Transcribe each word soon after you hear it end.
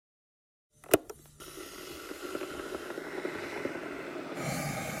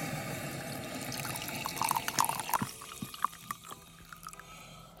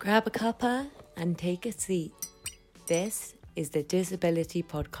Grab a cuppa and take a seat. This is the Disability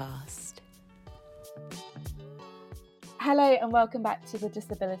Podcast. Hello and welcome back to the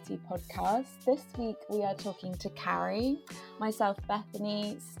Disability Podcast. This week we are talking to Carrie, myself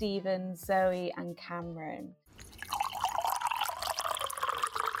Bethany, Stephen, Zoe and Cameron.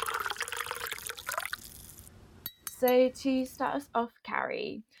 So to start us off,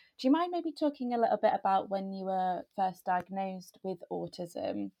 Carrie, do you mind maybe talking a little bit about when you were first diagnosed with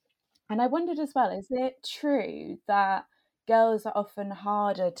autism? And I wondered as well, is it true that girls are often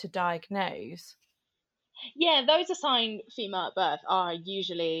harder to diagnose? Yeah, those assigned female at birth are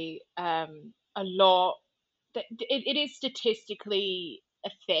usually a lot. It is statistically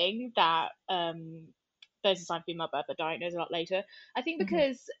a thing that those assigned female at birth are diagnosed a lot later. I think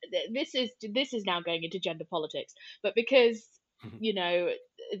because this is now going into gender politics, but because you know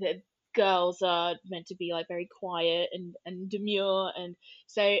the girls are meant to be like very quiet and demure, and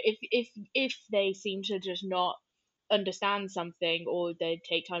so if they seem to just not understand something or they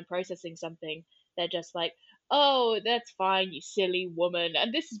take time processing something, they're just like, oh, that's fine, you silly woman.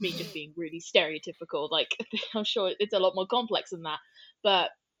 And this is me just being really stereotypical. Like, I'm sure it's a lot more complex than that. But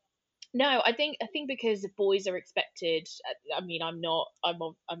no, I think because boys are expected. I mean, I'm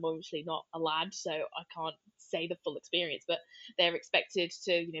obviously not a lad, so I can't say the full experience. But they're expected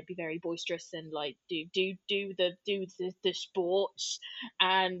to, be very boisterous and like do the sports,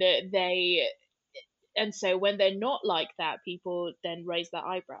 and and so when they're not like that, people then raise their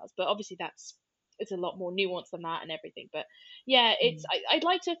eyebrows. But obviously it's a lot more nuanced than that and everything. But yeah, I'd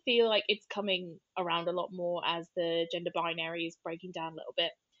like to feel like it's coming around a lot more as the gender binary is breaking down a little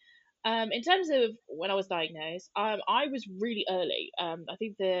bit. In terms of when I was diagnosed, I was really early. I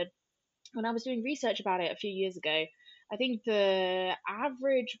think when I was doing research about it a few years ago, I think the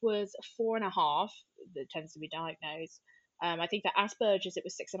average was 4.5 that tends to be diagnosed. I think for Asperger's it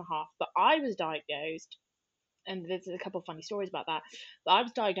was 6.5, but I was diagnosed, and there's a couple of funny stories about that. But I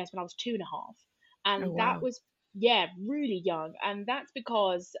was diagnosed when I was 2.5, and Oh, wow. that was really young, and that's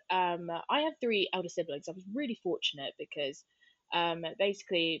because I have 3 elder siblings. I was really fortunate because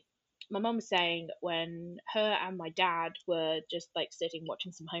basically my mum was saying when her and my dad were just like sitting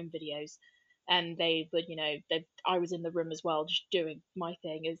watching some home videos, and they would I was in the room as well just doing my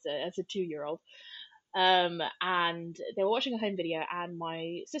thing as a 2-year-old. And they were watching a home video, and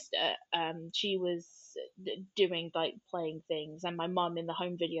my sister, she was doing like playing things, and my mum in the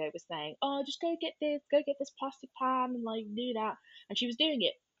home video was saying, oh, just go get this plastic pan and like do that, and she was doing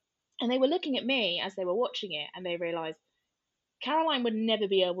it, and they were looking at me as they were watching it, and they realized Caroline would never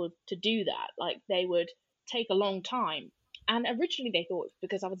be able to do that. Like, they would take a long time, and originally they thought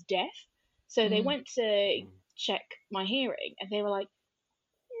because I was deaf, so they went to check my hearing, and they were like,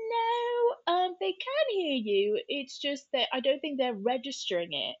 no, they can hear you. It's just that I don't think they're registering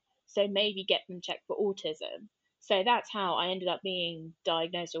it. So maybe get them checked for autism. So that's how I ended up being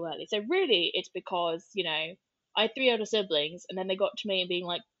diagnosed so early. So really, it's because, I had 3 older siblings, and then they got to me and being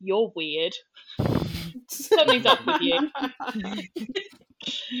like, you're weird. Something's up with you.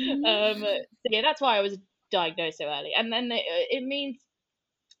 So yeah, that's why I was diagnosed so early. And then it means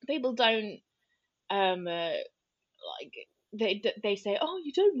people don't like they say, oh,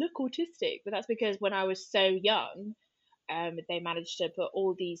 you don't look autistic, but that's because when I was so young, they managed to put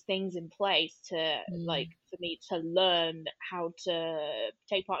all these things in place to like for me to learn how to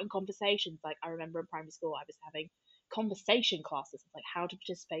take part in conversations. Like, I remember in primary school I was having conversation classes, like how to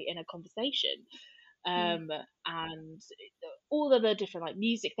participate in a conversation, and all of the different like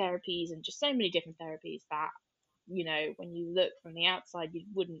music therapies and just so many different therapies that when you look from the outside, you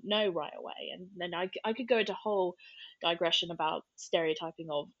wouldn't know right away. And then I could go into whole digression about stereotyping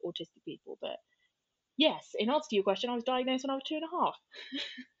of autistic people. But yes, in answer to your question, I was diagnosed when I was 2.5.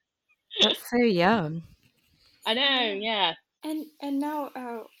 That's so young. I know, yeah. And now,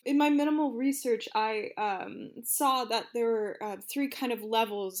 in my minimal research, I saw that there were 3 kind of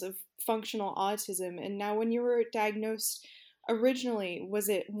levels of functional autism. And now, when you were diagnosed originally, was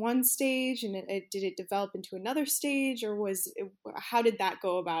it one stage, and did it develop into another stage, or how did that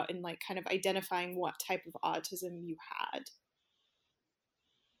go about in like kind of identifying what type of autism you had?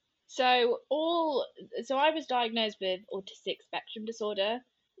 So I was diagnosed with autistic spectrum disorder.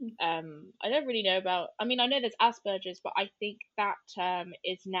 I don't really know about. I mean, I know there's Asperger's, but I think that term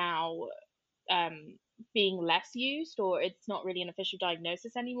is now being less used, or it's not really an official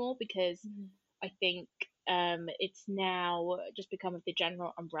diagnosis anymore, because I think it's now just become of the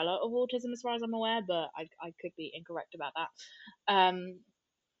general umbrella of autism, as far as I'm aware. But I could be incorrect about that.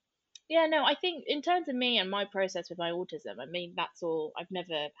 Yeah, no, I think in terms of me and my process with my autism, I mean, that's all. I've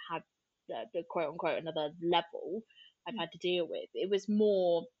never had the quote unquote another level I've had to deal with. It was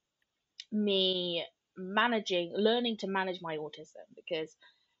more me learning to manage my autism, because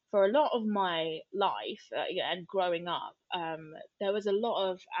for a lot of my life and growing up, there was a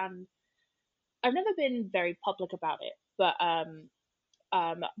lot of I've never been very public about it, but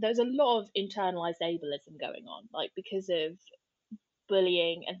there's a lot of internalized ableism going on, like because of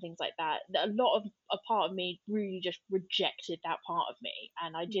bullying and things like that. A part of me really just rejected that part of me,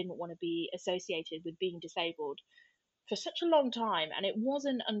 and I didn't want to be associated with being disabled for such a long time. And it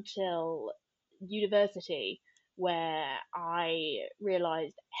wasn't until university where I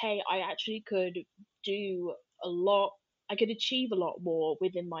realized, hey, I actually could do a lot, I could achieve a lot more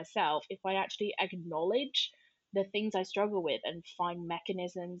within myself if I actually acknowledge the things I struggle with and find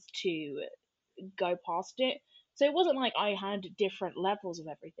mechanisms to go past it. So it wasn't like I had different levels of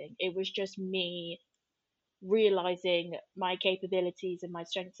everything. It was just me realizing my capabilities and my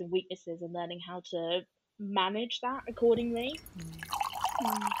strengths and weaknesses and learning how to manage that accordingly.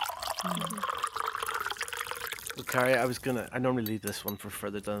 Well, Carrie, I normally leave this one for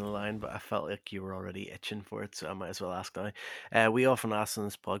further down the line, but I felt like you were already itching for it, so I might as well ask now. We often ask on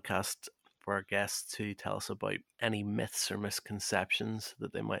this podcast for our guests to tell us about any myths or misconceptions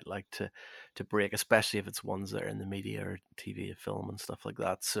that they might like to break, especially if it's ones that are in the media or TV or film and stuff like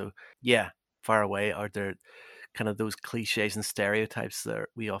that. So, yeah, far away. Are there kind of those cliches and stereotypes that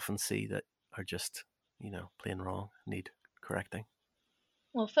we often see that are just, plain wrong, need correcting?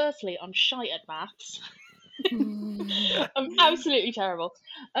 Well, firstly, I'm shite at maths. I'm absolutely terrible.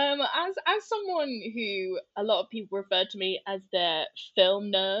 As someone who a lot of people refer to me as their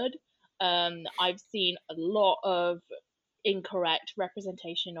film nerd, I've seen a lot of incorrect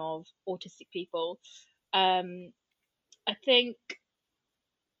representation of autistic people. I think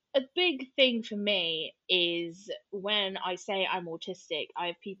a big thing for me is when I say I'm autistic, I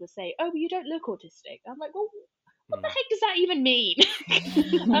have people say, "Oh, but you don't look autistic." I'm like, "Well, what the heck does that even mean?"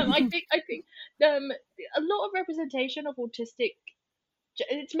 I think a lot of representation of autistic,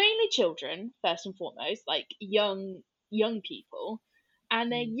 it's mainly children first and foremost, like young people,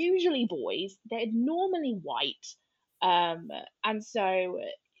 and they're usually boys. They're normally white, and so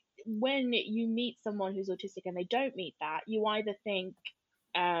when you meet someone who's autistic and they don't meet that, you either think,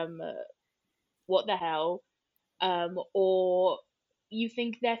 what the hell, or you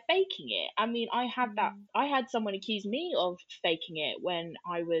think they're faking it. I mean, I had someone accuse me of faking it when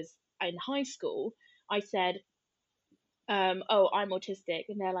I was in high school. I said, "Oh, I'm autistic,"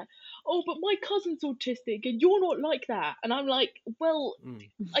 and they're like, "Oh, but my cousin's autistic, and you're not like that." And I'm like, "Well,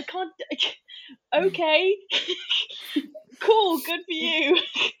 I can't." Okay, cool, good for you.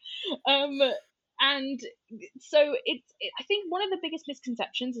 And so I think one of the biggest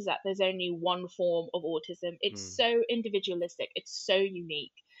misconceptions is that there's only one form of autism. It's so individualistic, it's so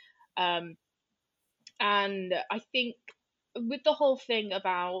unique. And I think with the whole thing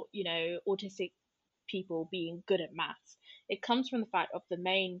about, autistic people being good at maths, it comes from the fact of the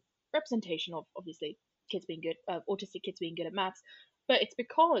main representation of, obviously, autistic kids being good at maths. But it's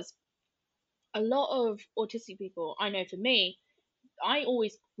because a lot of autistic people, I know for me, I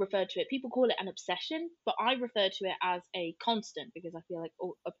always refer to it, people call it an obsession, but I refer to it as a constant, because I feel like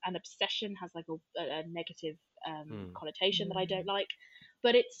an obsession has like a negative connotation that I don't like.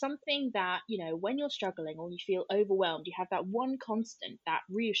 But it's something that, when you're struggling or you feel overwhelmed, you have that one constant that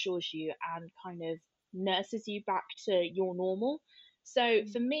reassures you and kind of nurses you back to your normal. So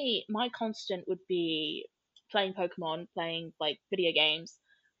for me, my constant would be playing Pokemon, playing like video games,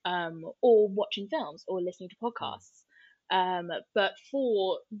 or watching films or listening to podcasts. But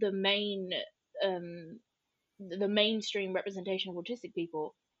for the mainstream representation of autistic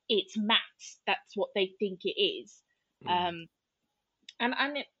people, it's maths. That's what they think it is. And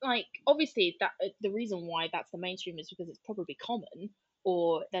it, like, obviously that the reason why that's the mainstream is because it's probably common,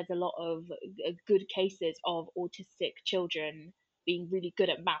 or there's a lot of good cases of autistic children being really good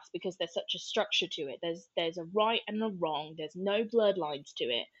at maths because there's such a structure to it. There's a right and a wrong. There's no blurred lines to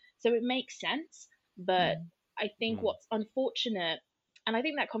it, so it makes sense. But I think what's unfortunate, and I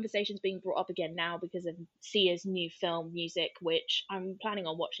think that conversation's being brought up again now because of Sia's new film Music, which I'm planning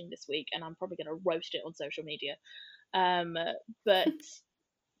on watching this week, and I'm probably going to roast it on social media. But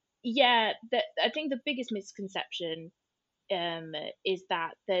yeah, I think the biggest misconception is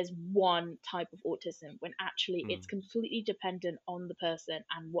that there's one type of autism, when actually it's completely dependent on the person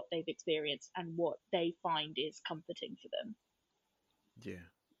and what they've experienced and what they find is comforting for them. Yeah.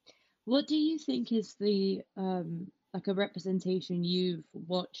 What do you think is the like a representation you've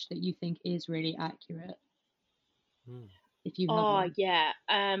watched that you think is really accurate? If you have one. Yeah.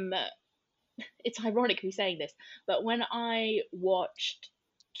 It's ironic me saying this, but when I watched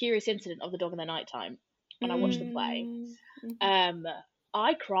Curious Incident of the Dog in the Nighttime, when I watched the play,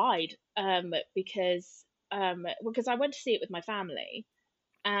 I cried because I went to see it with my family,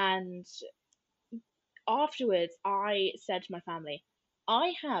 and afterwards I said to my family,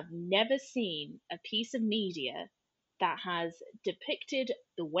 I have never seen a piece of media that has depicted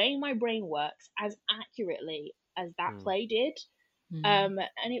the way my brain works as accurately as that Mm. play did. Mm.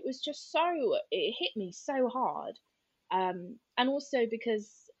 And it was just it hit me so hard. And also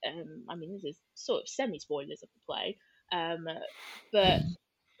because, I mean, this is sort of semi spoilers of the play, but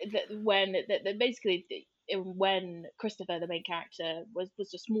basically when Christopher, the main character, was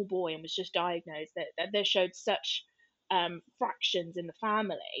a small boy and was just diagnosed, that they showed such fractions in the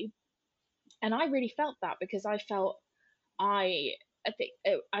family, and I really felt that because I felt I I think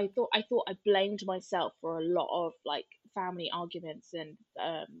I thought I blamed myself for a lot of like family arguments and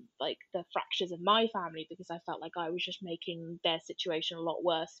like the fractures of my family, because I felt like I was just making their situation a lot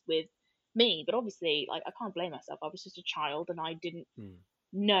worse with me. But obviously, like, I can't blame myself. I was just a child and I didn't Mm.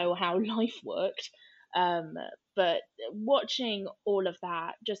 know how life worked. Um, but watching all of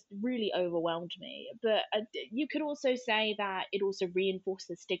that just really overwhelmed me. But you could also say that it also reinforced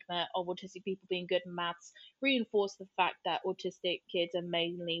the stigma of autistic people being good in maths, reinforced the fact that autistic kids are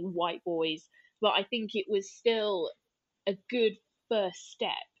mainly white boys. But I think it was still a good first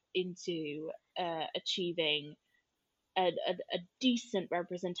step into achieving a decent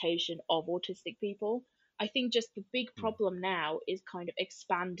representation of autistic people. I think just the big Mm. problem now is kind of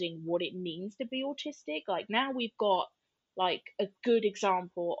expanding what it means to be autistic. Like, now we've got like a good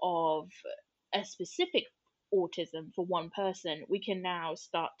example of a specific autism for one person. We can now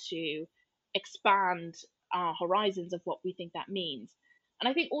start to expand our horizons of what we think that means. And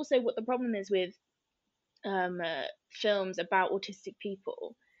I think also what the problem is with um, uh, films about autistic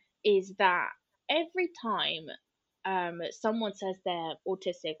people is that every time someone says they're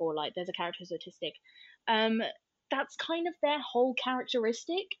autistic, or like there's a character who's autistic, um, that's kind of their whole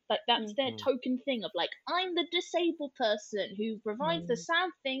characteristic. Like, that's Mm. their Mm. token thing of like, I'm the disabled person who provides the Mm. sad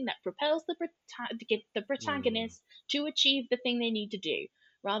thing that propels to get the Mm. protagonist to achieve the thing they need to do,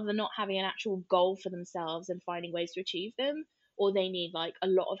 rather than not having an actual goal for themselves and finding ways to achieve them. Or they need like a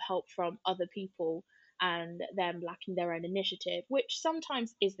lot of help from other people and them lacking their own initiative, which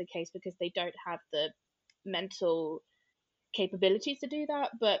sometimes is the case because they don't have the mental capabilities to do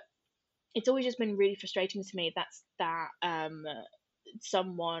that. But it's always just been really frustrating to me that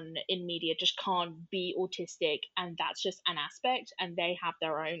someone in media just can't be autistic, and that's just an aspect, and they have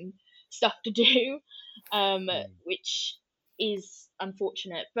their own stuff to do, Mm. which is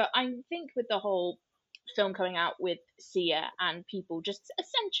unfortunate. But I think with the whole film coming out with Sia and people just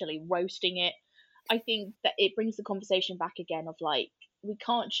essentially roasting it, I think that it brings the conversation back again of like, we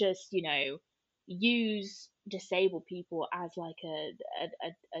can't just, use disabled people as like a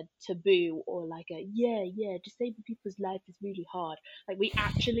taboo, or like a, yeah, disabled people's life is really hard. Like, we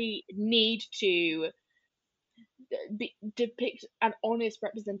actually need to depict an honest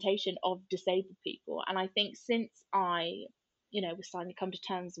representation of disabled people. And I think since I, was starting to come to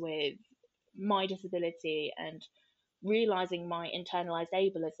terms with my disability and realizing my internalized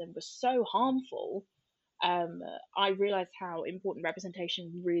ableism was so harmful, I realized how important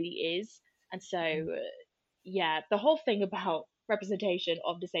representation really is. And so, yeah, the whole thing about representation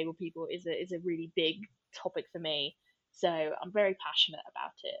of disabled people is a really big topic for me. So I'm very passionate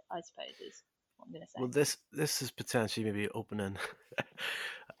about it, I suppose, is what I'm going to Well, say. this is potentially maybe opening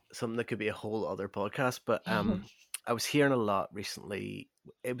something that could be a whole other podcast. But I was hearing a lot recently.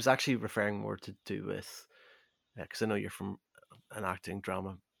 It was actually referring more to do with, because I know you're from an acting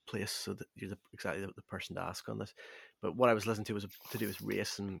drama place, so that you're exactly the person to ask on this. But what I was listening to was to do with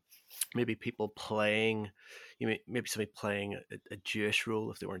race, and maybe people playing, maybe somebody playing a Jewish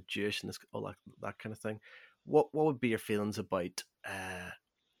role if they weren't Jewish, and this, all that kind of thing. What would be your feelings about,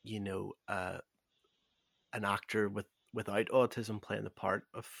 you know, uh, an actor without autism playing the part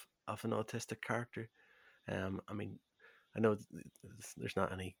of an autistic character? I mean, I know there's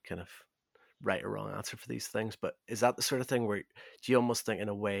not any kind of right or wrong answer for these things, but is that the sort of thing where, do you almost think in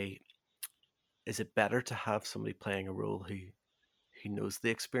a way, is it better to have somebody playing a role who knows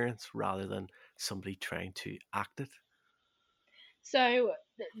the experience rather than somebody trying to act it? So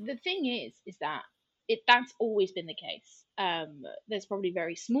the thing is that that's always been the case. There's probably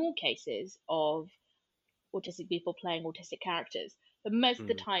very small cases of autistic people playing autistic characters, but most of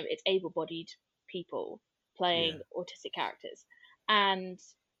the Mm, time it's able-bodied people yeah. playing autistic characters. And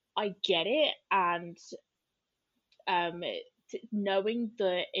I get it, and um, knowing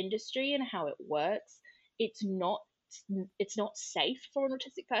the industry and how it works, it's not it's not safe for an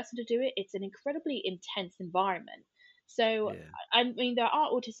autistic person to do it. It's an incredibly intense environment. So, Yeah. I mean, there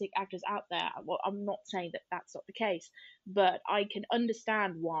are autistic actors out there. Well, I'm not saying that that's not the case, but I can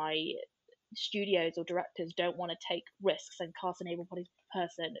understand why studios or directors don't want to take risks and cast an able-bodied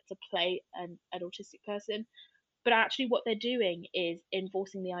person to play an autistic person. But actually, what they're doing is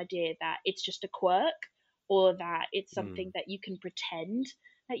enforcing the idea that it's just a quirk, or that it's something that you can pretend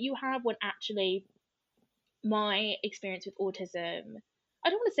that you have, when actually my experience with autism, I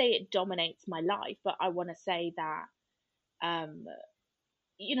don't want to say it dominates my life, but I want to say that um,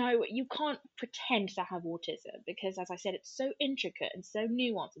 you can't pretend to have autism, because, as I said, it's so intricate and so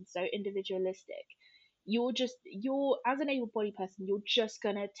nuanced and so individualistic. You're as an able-bodied person, you're just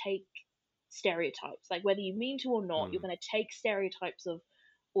gonna take stereotypes, like whether you mean to or not. You're gonna take stereotypes of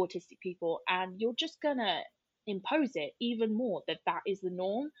autistic people, and you're just gonna impose it even more, that is the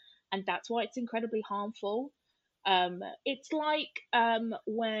norm, and that's why it's incredibly harmful. It's like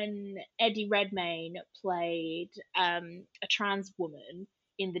when Eddie Redmayne played a trans woman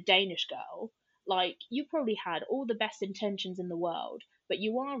in The Danish Girl. Like, you probably had all the best intentions in the world, but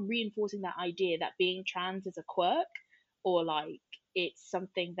you are reinforcing that idea that being trans is a quirk, or like it's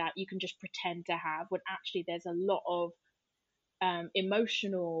something that you can just pretend to have, when actually there's a lot of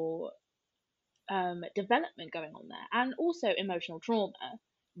emotional development going on there, and also emotional trauma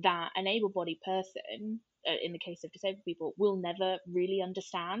that an able-bodied person, in the case of disabled people, will never really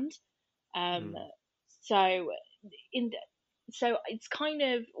understand. Um, so in so it's kind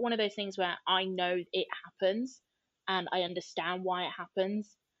of one of those things where I know it happens, and I understand why it happens,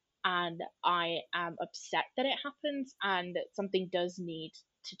 and I am upset that it happens, and that something does need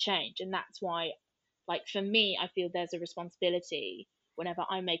to change. And that's why, like, for me, I feel there's a responsibility whenever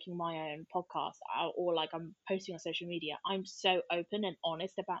I'm making my own podcast, or like I'm posting on social media. I'm so open and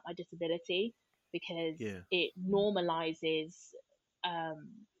honest about my disability, because it normalizes um,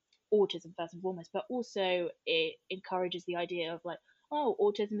 autism first and foremost, but also it encourages the idea of, like, oh,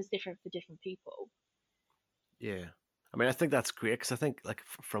 autism is different for different people. Yeah. I mean, I think that's great, because I think, like,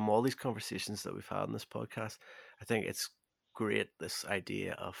 from all these conversations that we've had in this podcast, I think it's great, this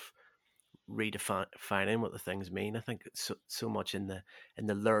idea of redefining what the things mean. I think it's so much in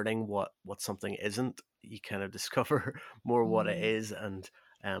the learning what something isn't, you kind of discover more what it is, and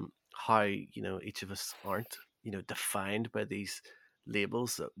how each of us aren't defined by these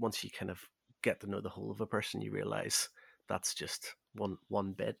labels. That once you kind of get to know the whole of a person, you realize that's just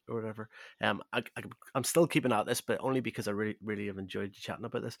one bit or whatever. I'm still keeping at this, but only because I really have enjoyed chatting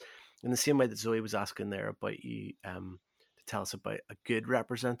about this. In the same way that Zoe was asking there about you to tell us about a good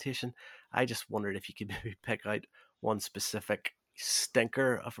representation, I just wondered if you could maybe pick out one specific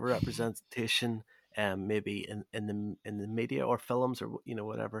stinker of a representation, maybe in the media or films, or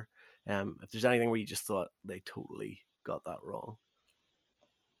whatever. If there's anything where you just thought they totally got that wrong.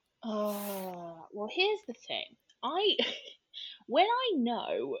 Well, here's the thing. When I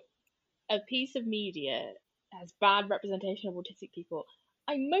know a piece of media has bad representation of autistic people,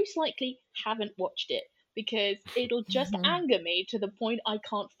 I most likely haven't watched it, because it'll just anger me to the point I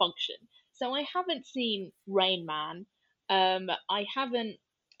can't function. So I haven't seen Rain Man. I haven't.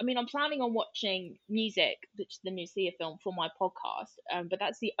 I mean, I'm planning on watching Music, which is the new Sia film, for my podcast. But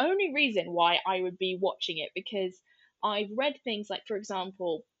that's the only reason why I would be watching it, because I've read things like, for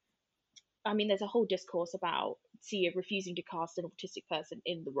example, I mean, there's a whole discourse about Sia refusing to cast an autistic person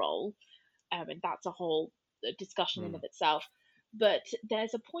in the role, and that's a whole discussion in of itself. But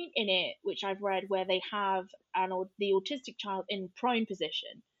there's a point in it which I've read where they have the autistic child in prone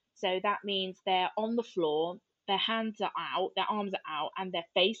position. So that means they're on the floor, their hands are out, their arms are out, and their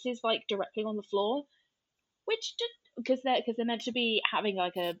face is like directly on the floor, which just because they're meant to be having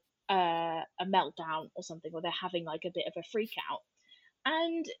like a meltdown or something, or they're having like a bit of a freak out.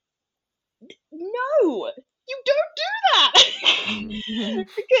 And no, you don't do that.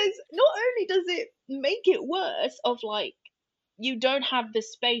 Because not only does it make it worse, of like, you don't have the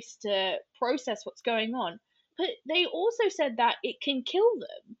space to process what's going on, but they also said that it can kill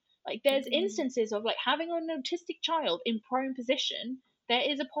them. Like, there's instances of like having an autistic child in prone position, there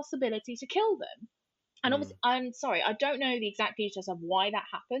is a possibility to kill them. And obviously, I'm sorry, I don't know the exact details of why that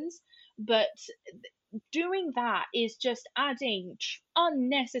happens, but doing that is just adding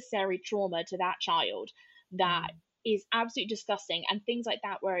unnecessary trauma to that child. That is absolutely disgusting. And things like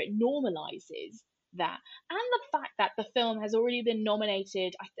that, where it normalizes that. And the fact that the film has already been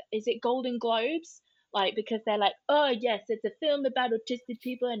nominated, is it Golden Globes? Like, because they're like, oh yes, it's a film about autistic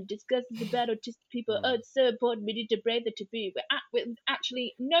people and discusses about autistic people. Oh, it's so important, we need to break the taboo. But with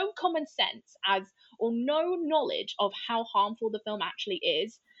actually no common sense or no knowledge of how harmful the film actually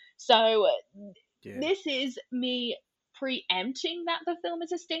is. So this is me preempting that the film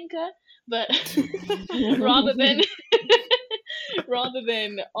is a stinker, but rather than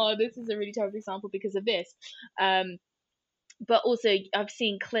oh, this is a really terrible example because of this. But also I've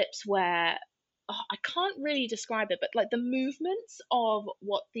seen clips where I can't really describe it, but like the movements of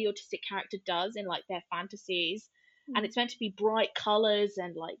what the autistic character does in like their fantasies, and it's meant to be bright colors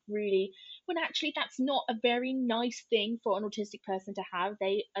and like really, when actually that's not a very nice thing for an autistic person to have.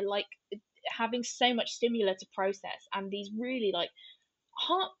 They are like having so much stimuli to process, and these really like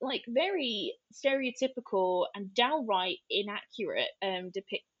very stereotypical and downright inaccurate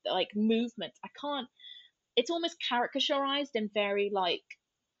depict like movements. I can't. It's almost caricaturized and very like,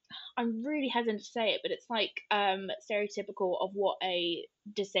 I'm really hesitant to say it, but it's like stereotypical of what a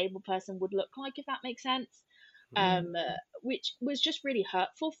disabled person would look like, if that makes sense. Which was just really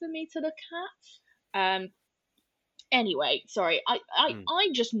hurtful for me to look at. Anyway, sorry, I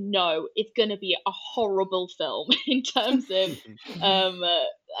just know it's gonna be a horrible film in terms of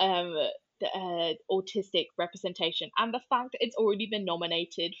autistic representation, and the fact that it's already been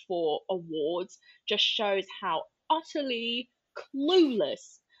nominated for awards just shows how utterly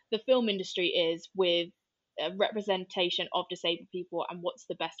clueless the film industry is with representation of disabled people and what's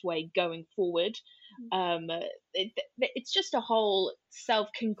the best way going forward. It's just a whole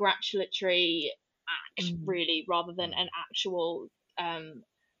self-congratulatory act, really, rather than an actual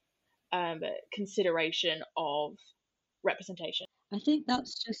consideration of representation. I think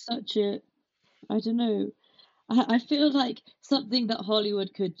that's just such a, I don't know. I feel like something that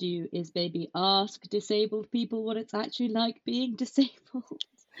Hollywood could do is maybe ask disabled people what it's actually like being disabled.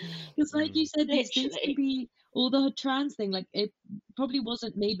 Because like you said, these things can be, all the trans thing, like it probably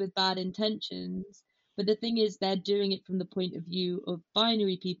wasn't made with bad intentions, but the thing is they're doing it from the point of view of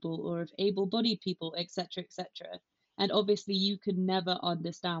binary people or of able-bodied people, etc., etc. And obviously you could never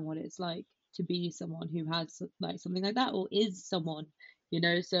understand what it's like to be someone who has like something like that, or is someone,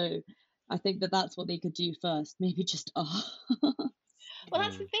 so I think that that's what they could do first, maybe just Well,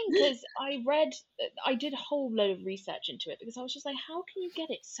 that's the thing, because I did a whole load of research into it, because I was just like, how can you get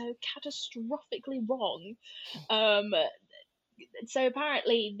it so catastrophically wrong? So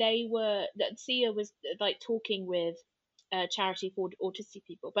apparently Sia was like talking with a charity for autistic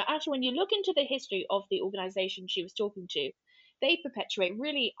people, but actually when you look into the history of the organization she was talking to, they perpetuate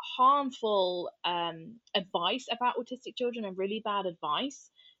really harmful advice about autistic children, and really bad advice.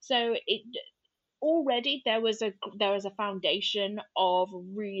 So already there was a foundation of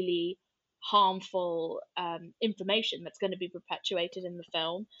really harmful information that's going to be perpetuated in the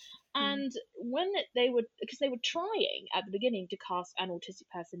film. And when because they were trying at the beginning to cast an autistic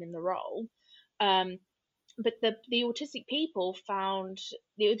person in the role, but the autistic people found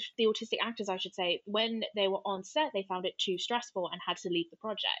the autistic actors, I should say, when they were on set, they found it too stressful and had to leave the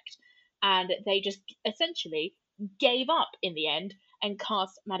project, and they just essentially gave up in the end and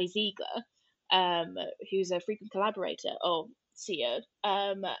cast Maddie Ziegler, who's a frequent collaborator of Sia.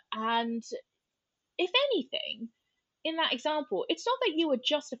 And if anything, in that example, it's not that you were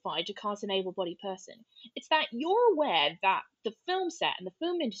justified to cast an able-bodied person. It's that you're aware that the film set and the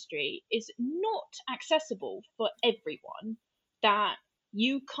film industry is not accessible for everyone, that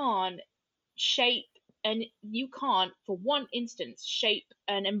you can't for one instance, shape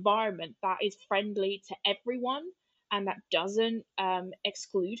an environment that is friendly to everyone, and that doesn't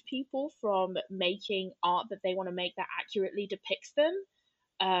exclude people from making art that they want to make that accurately depicts them.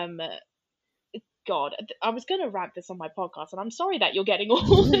 God, I was going to rant this on my podcast, and I'm sorry that you're getting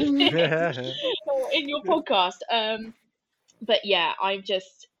all of this in your podcast. But yeah,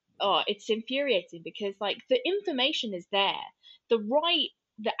 it's infuriating, because like the information is there,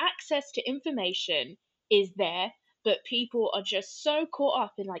 the access to information is there, but people are just so caught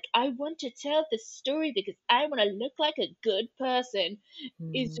up in like, I want to tell this story because I want to look like a good person,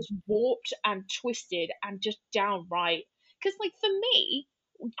 is just warped and twisted and just downright. Because like for me,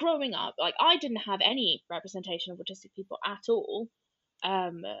 growing up, like I didn't have any representation of autistic people at all.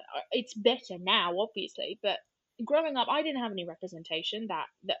 It's better now, obviously, but growing up, I didn't have any representation that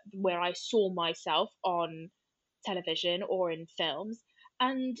where I saw myself on television or in films,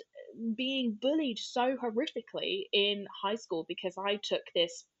 and being bullied so horrifically in high school because I took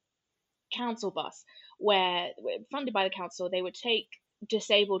this council bus where, funded by the council, they would take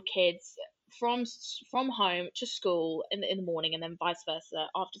disabled kids from home to school in the morning, and then vice versa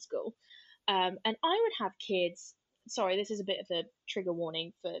after school. And I would have kids. Sorry, this is a bit of a trigger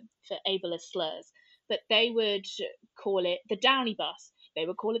warning for ableist slurs, but they would call it the Downy bus. They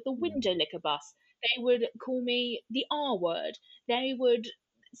would call it the window licker bus. They would call me the R word. They would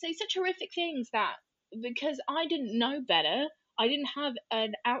say such horrific things that, because I didn't know better, I didn't have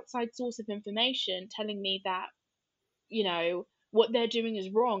an outside source of information telling me that you know, what they're doing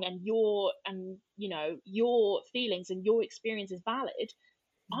is wrong, and your feelings and your experience is valid.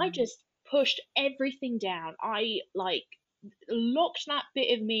 I just pushed everything down. I like locked that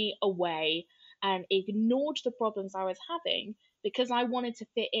bit of me away and ignored the problems I was having because I wanted to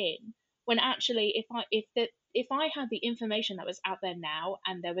fit in. When actually, if I had the information that was out there now,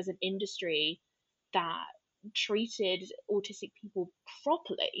 and there was an industry that treated autistic people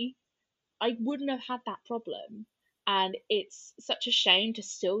properly, I wouldn't have had that problem. And it's such a shame to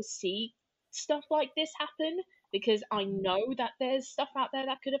still see stuff like this happen, because I know that there's stuff out there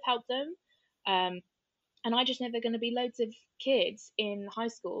that could have helped them. Um, and I just know there are going to be loads of kids in high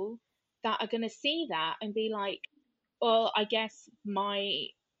school that are going to see that and be like, well, I guess my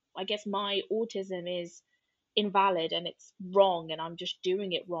autism is invalid and it's wrong and I'm just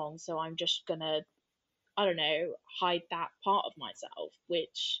doing it wrong, so I'm just gonna, I don't know, hide that part of myself,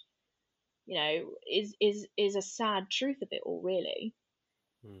 which, is a sad truth of it all, really.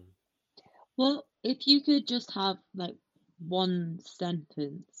 Well, if you could just have like one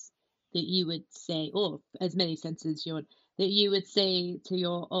sentence that you would say, or as many sentences as you want, that you would say to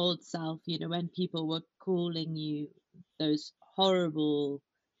your old self, when people were calling you those horrible,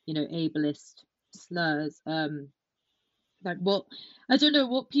 ableist slurs, like what, I don't know,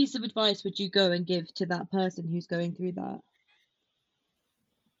 what piece of advice would you go and give to that person who's going through that?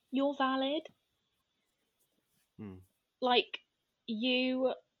 You're valid. Like,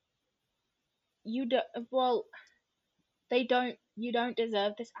 you don't, well, you don't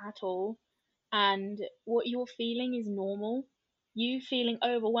deserve this at all. And what you're feeling is normal. You feeling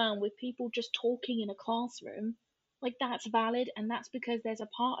overwhelmed with people just talking in a classroom, like, that's valid, and that's because there's a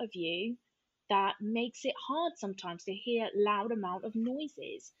part of you that makes it hard sometimes to hear loud amount of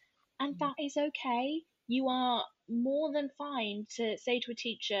noises. And that is okay. You are more than fine to say to a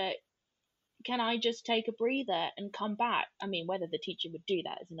teacher, can I just take a breather and come back? I mean, whether the teacher would do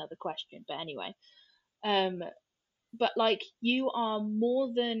that is another question, but anyway. But like, you are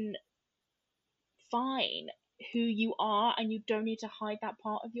more than fine who you are, and you don't need to hide that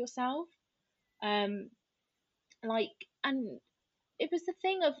part of yourself. Like, and it was the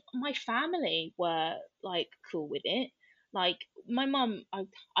thing of, my family were like cool with it. Like, my mum,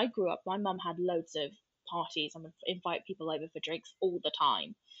 I grew up, my mum had loads of parties and would invite people over for drinks all the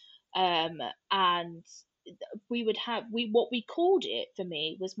time. And we would have, what we called it for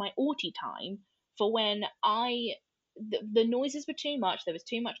me was my autie time, for when the noises were too much, there was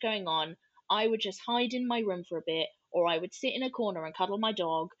too much going on, I would just hide in my room for a bit, or I would sit in a corner and cuddle my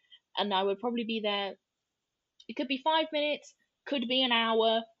dog, and I would probably be there. It could be 5 minutes, could be an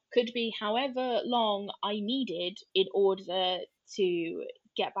hour, could be however long I needed in order to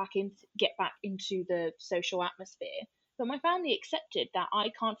get back into the social atmosphere. But my family accepted that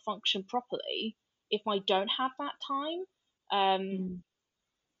I can't function properly if I don't have that time.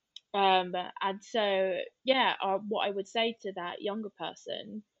 And so, yeah, what I would say to that younger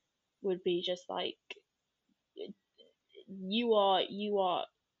person would be just like, your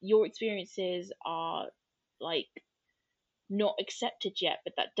experiences are like not accepted yet,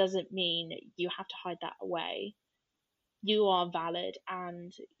 but that doesn't mean you have to hide that away. You are valid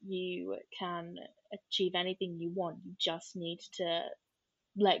and you can achieve anything you want. You just need to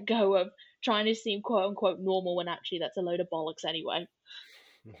let go of trying to seem quote unquote normal when actually that's a load of bollocks anyway.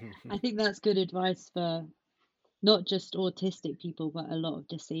 I think that's good advice for not just autistic people, but a lot of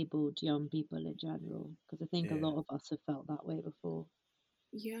disabled young people in general, because I think a lot of us have felt that way before.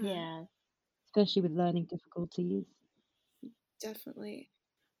 Yeah. Especially with learning difficulties. Definitely.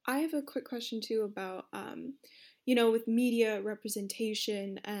 I have a quick question too about, with media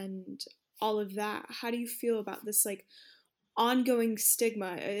representation and all of that. How do you feel about this like ongoing stigma,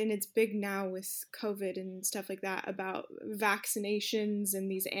 and it's big now with COVID and stuff like that, about vaccinations and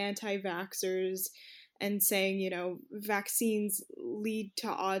these anti-vaxxers and saying, vaccines lead to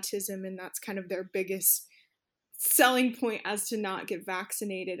autism, and that's kind of their biggest selling point as to not get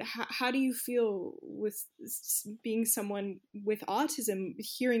vaccinated. How do you feel with being someone with autism,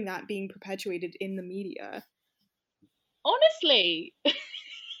 hearing that being perpetuated in the media? Honestly, I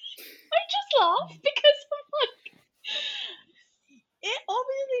just laugh because I'm like, it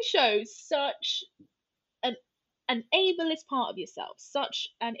obviously shows such an ableist part of yourself, such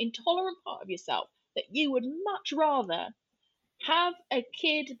an intolerant part of yourself, that you would much rather have a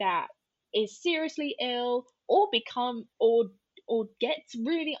kid that is seriously ill, or gets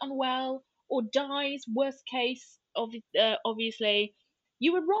really unwell, or dies, worst case, obviously.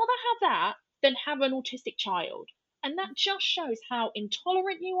 You would rather have that than have an autistic child. And that just shows how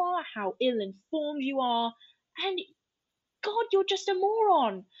intolerant you are, how ill informed you are, and God, you're just a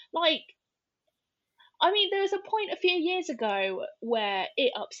moron. Like, I mean, there was a point a few years ago where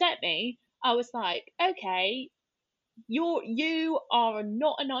it upset me. I was like, okay, you are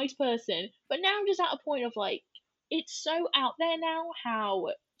not a nice person. But now I'm just at a point of like, it's so out there now how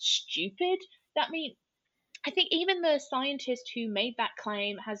stupid that mean. I think even the scientist who made that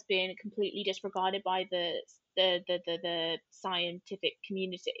claim has been completely disregarded by the scientific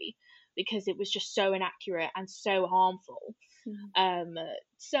community because it was just so inaccurate and so harmful. Mhm.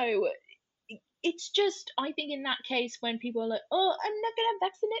 So it's just, I think in that case when people are like, oh, I'm not gonna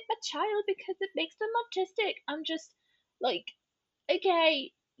vaccinate my child because it makes them autistic, I'm just like,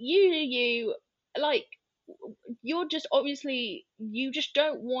 okay, you like, you're just obviously, you just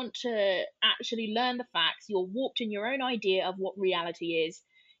don't want to actually learn the facts. You're warped in your own idea of what reality is.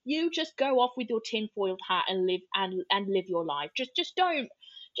 You just go off with your tinfoiled hat and live your life. Just don't,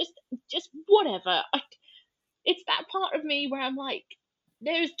 just just whatever. It's that part of me where I'm like,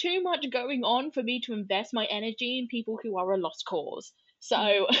 there's too much going on for me to invest my energy in people who are a lost cause.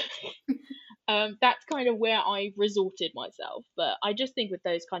 So that's kind of where I resorted myself. But I just think with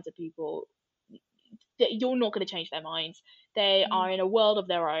those kinds of people, that you're not going to change their minds. They are in a world of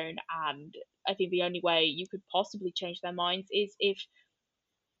their own, and I think the only way you could possibly change their minds is if,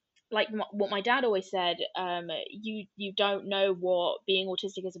 like what my dad always said, you don't know what being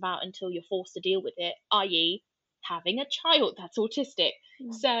autistic is about until you're forced to deal with it, i.e., having a child that's autistic.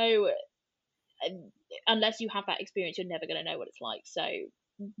 So unless you have that experience, you're never going to know what it's like. So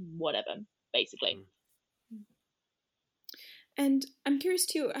whatever, basically. And I'm curious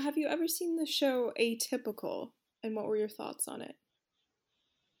too, have you ever seen the show Atypical, and what were your thoughts on it?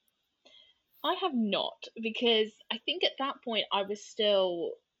 I have not, because I think at that point I was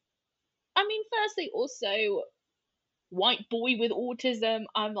still, I mean, firstly, also white boy with autism.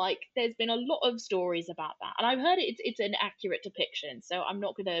 I'm like, there's been a lot of stories about that, and I've heard it's an accurate depiction, so I'm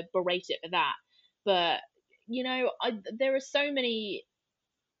not gonna berate it for that. But there are so many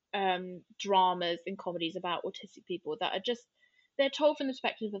dramas and comedies about autistic people that are just, they're told from the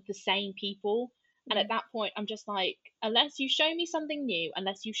perspective of the same people. And at that point, I'm just like, unless you show me something new,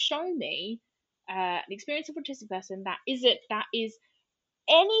 unless you show me an experience of autistic person that is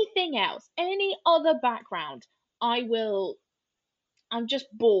anything else, any other background, I will. I'm just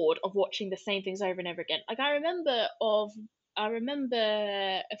bored of watching the same things over and over again. Like I remember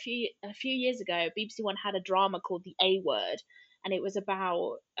a few years ago, BBC One had a drama called The A Word, and it was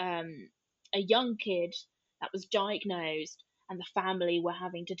about a young kid that was diagnosed, and the family were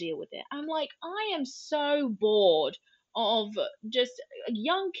having to deal with it. I'm like, I am so bored of just a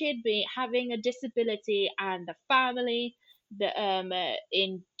young kid having a disability and the family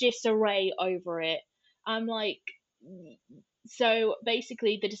in disarray over it. I'm like, so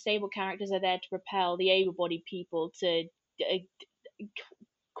basically the disabled characters are there to propel the able-bodied people to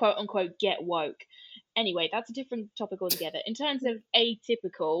quote unquote get woke. Anyway, that's a different topic altogether. In terms of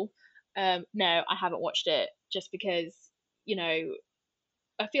Atypical, no, I haven't watched it, just because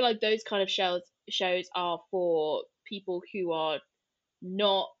I feel like those kind of shows are for people who are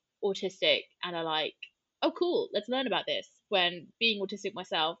not autistic and are like, oh cool, let's learn about this. When being autistic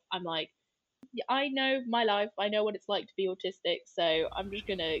myself, I'm like, I know my life, I know what it's like to be autistic, so I'm just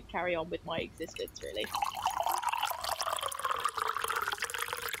gonna carry on with my existence, really.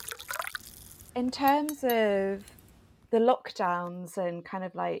 In terms of the lockdowns and kind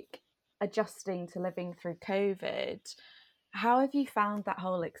of like adjusting to living through COVID, how have you found that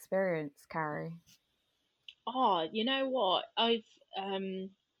whole experience, Carrie? Oh, you know what? I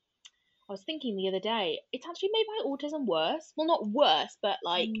was thinking the other day, it's actually made my autism worse. Well, not worse, but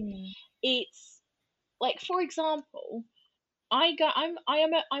like it's like, for example, I'm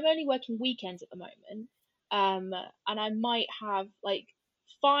only working weekends at the moment, and I might have like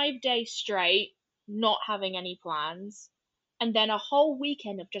 5 days straight not having any plans, and then a whole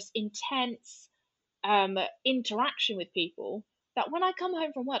weekend of just intense interaction with people. That when I come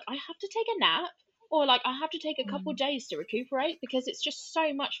home from work, I have to take a nap, or like I have to take a couple days to recuperate, because it's just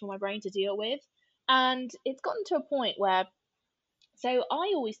so much for my brain to deal with. And it's gotten to a point where, so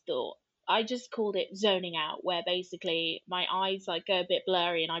I always thought, I just called it zoning out, where basically my eyes like go a bit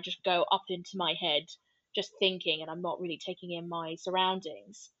blurry and I just go up into my head just thinking, and I'm not really taking in my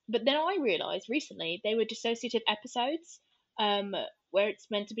surroundings. But then I realized recently they were dissociative episodes, where it's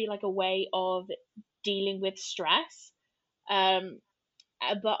meant to be like a way of dealing with stress. Um,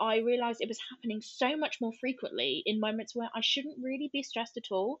 but I realized it was happening so much more frequently in moments where I shouldn't really be stressed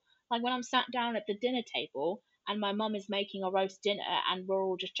at all. Like when I'm sat down at the dinner table and my mum is making a roast dinner and we're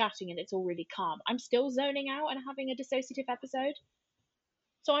all just chatting and it's all really calm, I'm still zoning out and having a dissociative episode.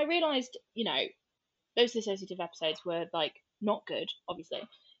 So I realized, those dissociative episodes were like not good, obviously.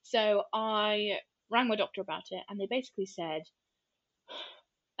 So I rang my doctor about it, and they basically said,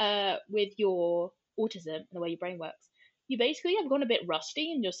 with your autism and the way your brain works, you basically have gone a bit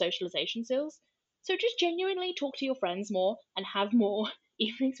rusty in your socialization skills. So just genuinely talk to your friends more and have more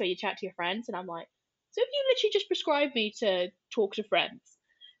evenings where you chat to your friends. And I'm like, so if you literally just prescribed me to talk to friends.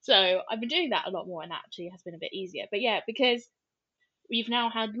 So I've been doing that a lot more, and that actually has been a bit easier. But yeah, because we've now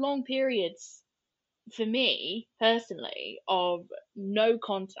had long periods for me personally of no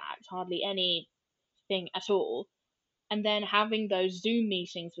contact, hardly anything at all, and then having those Zoom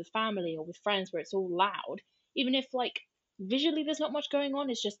meetings with family or with friends where it's all loud, even if like visually there's not much going on,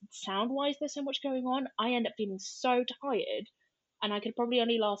 it's just sound wise there's so much going on, I end up feeling so tired, and I could probably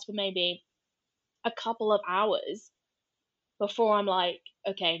only last for maybe a couple of hours before I'm like,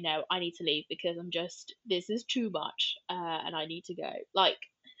 okay, no, I need to leave because this is too much, and I need to go. Like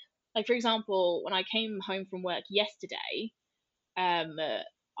for example, when I came home from work yesterday,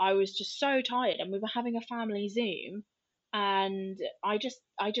 I was just so tired, and we were having a family Zoom, and I just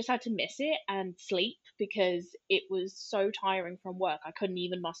had to miss it and sleep because it was so tiring from work. I couldn't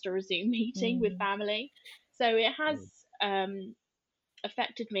even muster a Zoom meeting with family, so it has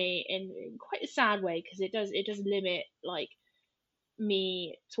affected me in quite a sad way because it does limit like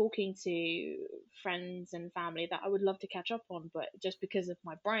me talking to friends and family that I would love to catch up on, but just because of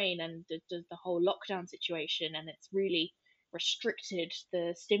my brain and the whole lockdown situation, and it's really restricted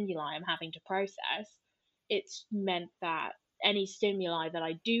the stimuli I'm having to process, it's meant that any stimuli that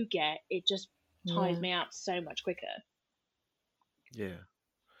I do get, it just tires me out so much quicker. Yeah.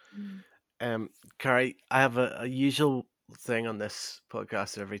 Carrie, I have a usual thing on this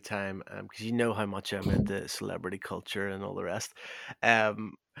podcast every time, because you know how much I'm into celebrity culture and all the rest.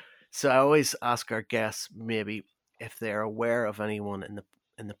 So I always ask our guests maybe if they're aware of anyone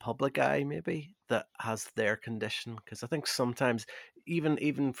in the public eye maybe that has their condition, because I think sometimes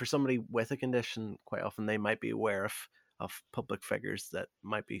even for somebody with a condition, quite often they might be aware of public figures that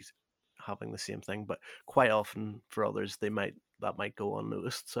might be having the same thing, but quite often for others that might go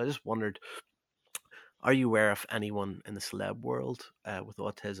unnoticed. So I just wondered, are you aware of anyone in the celeb world with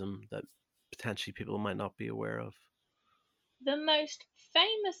autism that potentially people might not be aware of? The most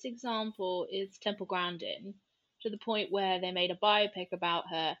famous example is Temple Grandin, to the point where they made a biopic about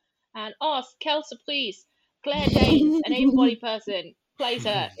her, and ask Kelsey, please, Claire Danes, an able-bodied person, plays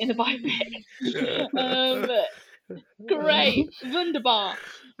her in the biopic. Great, wunderbar.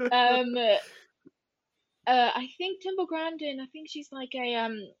 I think Temple Grandin, I think she's like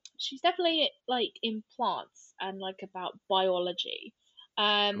she's definitely like in plants and like about biology.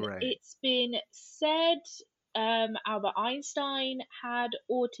 Right. It's been said Albert Einstein had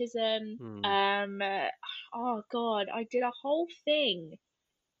autism. Oh God, I did a whole thing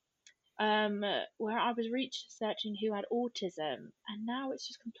where I was researching who had autism, and now it's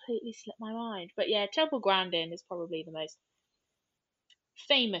just completely slipped my mind. But yeah, Temple Grandin is probably the most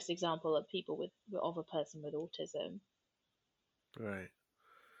famous example of people of a person with autism. Right.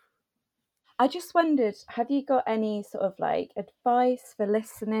 I just wondered, have you got any sort of like advice for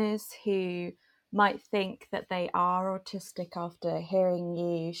listeners who might think that they are autistic after hearing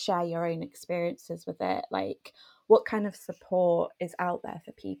you share your own experiences with it? Like, what kind of support is out there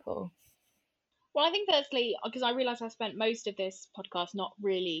for people? Well, I think firstly, because I realise I spent most of this podcast not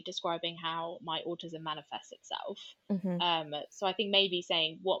really describing how my autism manifests itself. So I think maybe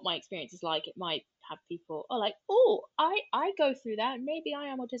saying what my experience is like, it might have people, I go through that, and maybe I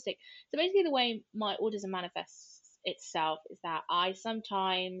am autistic. So basically, the way my autism manifests itself is that I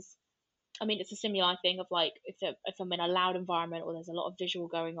sometimes, I mean, it's a stimuli thing of like if I'm in a loud environment or there's a lot of visual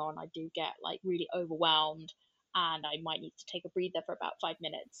going on, I do get like really overwhelmed, and I might need to take a breather for about 5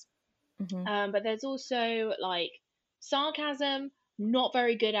 minutes. But there's also like sarcasm, not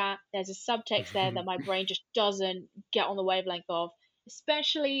very good at. There's a subtext there that my brain just doesn't get on the wavelength of,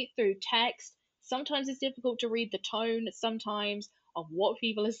 especially through text. Sometimes it's difficult to read the tone sometimes of what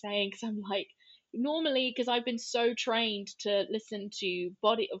people are saying, because I'm like, normally, because I've been so trained to listen to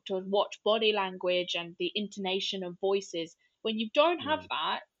watch body language and the intonation of voices. When you don't have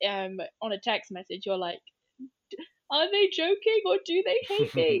that on a text message, you're like, are they joking or do they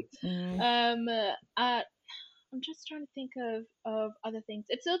hate me? I'm just trying to think of other things.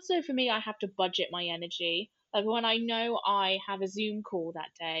 It's also, for me, I have to budget my energy. Like when I know I have a Zoom call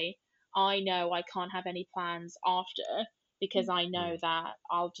that day, I know I can't have any plans after, because I know that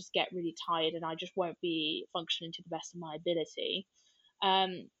I'll just get really tired and I just won't be functioning to the best of my ability.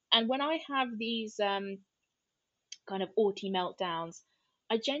 And when I have these kind of auti meltdowns,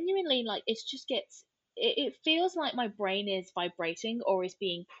 I genuinely like it feels like my brain is vibrating or is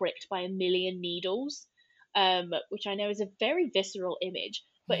being pricked by a million needles, which I know is a very visceral image,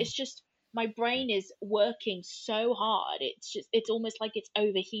 but it's just my brain is working so hard. It's almost like it's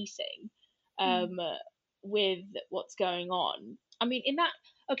overheating with what's going on. I mean,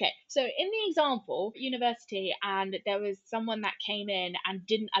 so in the example, university, and there was someone that came in and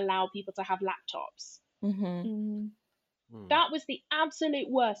didn't allow people to have laptops. That was the absolute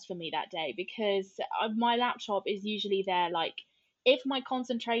worst for me that day, because my laptop is usually there, like, if my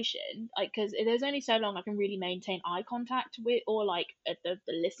concentration, like, because there's only so long I can really maintain eye contact with, or like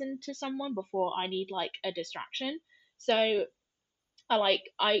listen to someone before I need like a distraction. So I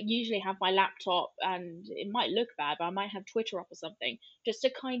usually have my laptop, and it might look bad, but I might have Twitter up or something, just to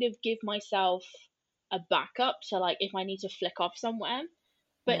kind of give myself a backup to, like, if I need to flick off somewhere.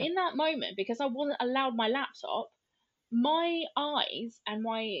 But in that moment, because I wasn't allowed my laptop, my eyes and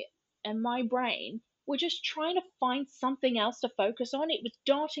my brain were just trying to find something else to focus on. It was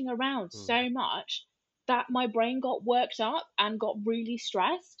darting around so much that my brain got worked up and got really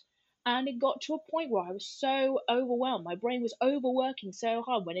stressed. And it got to a point where I was so overwhelmed. My brain was overworking so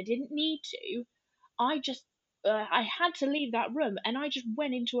hard when it didn't need to. I had to leave that room, and I just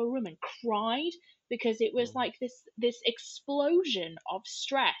went into a room and cried, because it was like this explosion of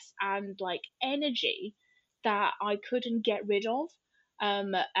stress and like energy that I couldn't get rid of.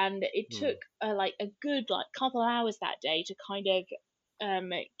 And it took like a good like couple hours that day to kind of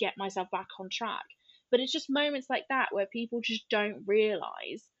get myself back on track. But it's just moments like that where people just don't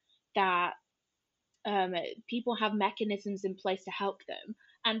realize that people have mechanisms in place to help them,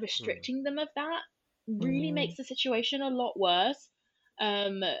 and restricting them of that really makes the situation a lot worse.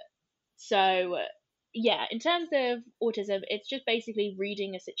 So yeah, in terms of autism, it's just basically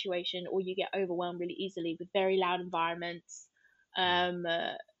reading a situation, or you get overwhelmed really easily with very loud environments. And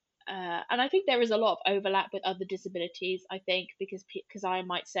I think there is a lot of overlap with other disabilities, I think, because I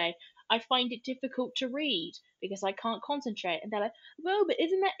might say, I find it difficult to read because I can't concentrate. And they're like, well, but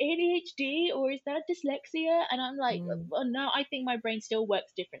isn't that ADHD, or is that dyslexia? And I'm like, well, no, I think my brain still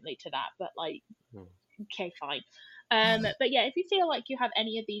works differently to that. But like, okay, fine. But yeah, if you feel like you have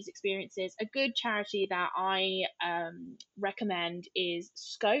any of these experiences, a good charity that I recommend is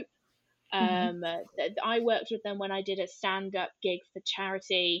Scope. I worked with them when I did a stand-up gig for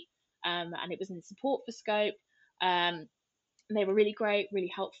charity, and it was in support for Scope. They were really great, really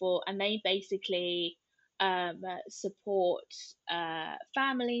helpful, and they basically support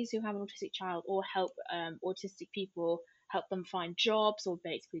families who have an autistic child, or help autistic people, help them find jobs, or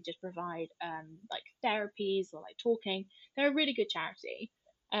basically just provide like therapies or like talking. They're a really good charity.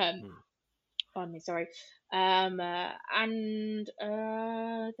 Pardon me, sorry. And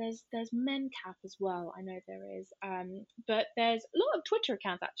there's MenCap as well. I know there is. But there's a lot of Twitter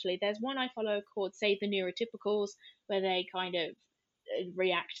accounts actually. There's one I follow called Save the Neurotypicals, where they kind of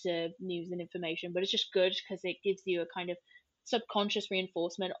react to news and information. But it's just good because it gives you a kind of subconscious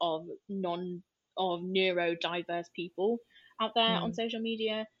reinforcement of neurodiverse people out there on social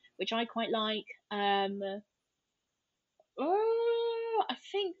media, which I quite like. I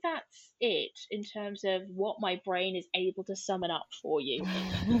think that's it in terms of what my brain is able to summon up for you.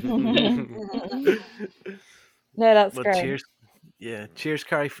 No, that's well, great. Cheers. Yeah, cheers,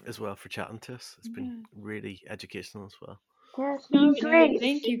 Carrie, as well, for chatting to us. It's been really educational as well. Yeah, No, great.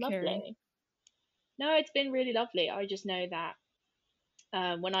 Thank you, lovely. Carrie. No, it's been really lovely. I just know that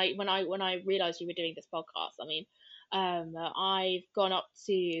when I realized you were doing this podcast, I mean, I've gone up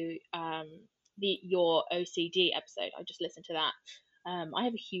to your OCD episode. I just listened to that. I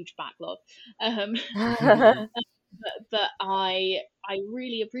have a huge backlog, but I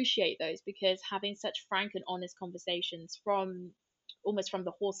really appreciate those, because having such frank and honest conversations from almost from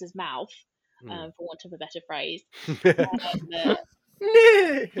the horse's mouth, for want of a better phrase.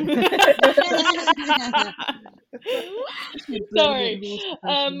 Sorry,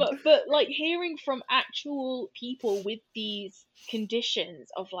 but like hearing from actual people with these conditions,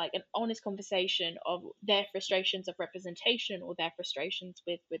 of like an honest conversation of their frustrations of representation, or their frustrations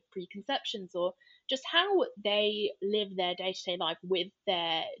with preconceptions, or just how they live their day-to-day life with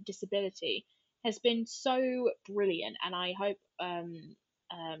their disability, has been so brilliant. And I hope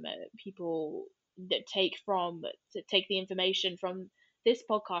people that take the information from this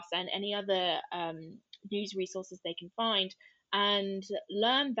podcast and any other news resources they can find, and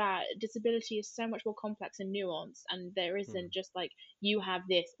learn that disability is so much more complex and nuanced, and there isn't just like, you have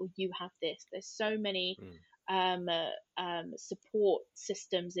this or you have this. There's so many support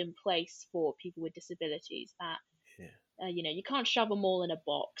systems in place for people with disabilities that you can't shove them all in a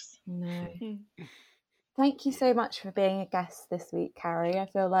box. No. Thank you so much for being a guest this week, Carrie. I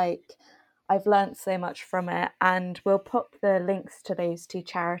feel like I've learnt so much from it, and we'll pop the links to those two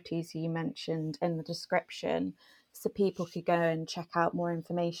charities you mentioned in the description, so people could go and check out more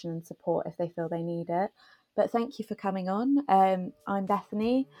information and support if they feel they need it. But thank you for coming on. I'm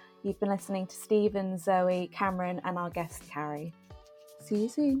Bethany. You've been listening to Stephen, Zoe, Cameron, and our guest, Carrie. See you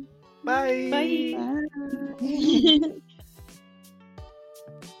soon. Bye. Bye. Bye.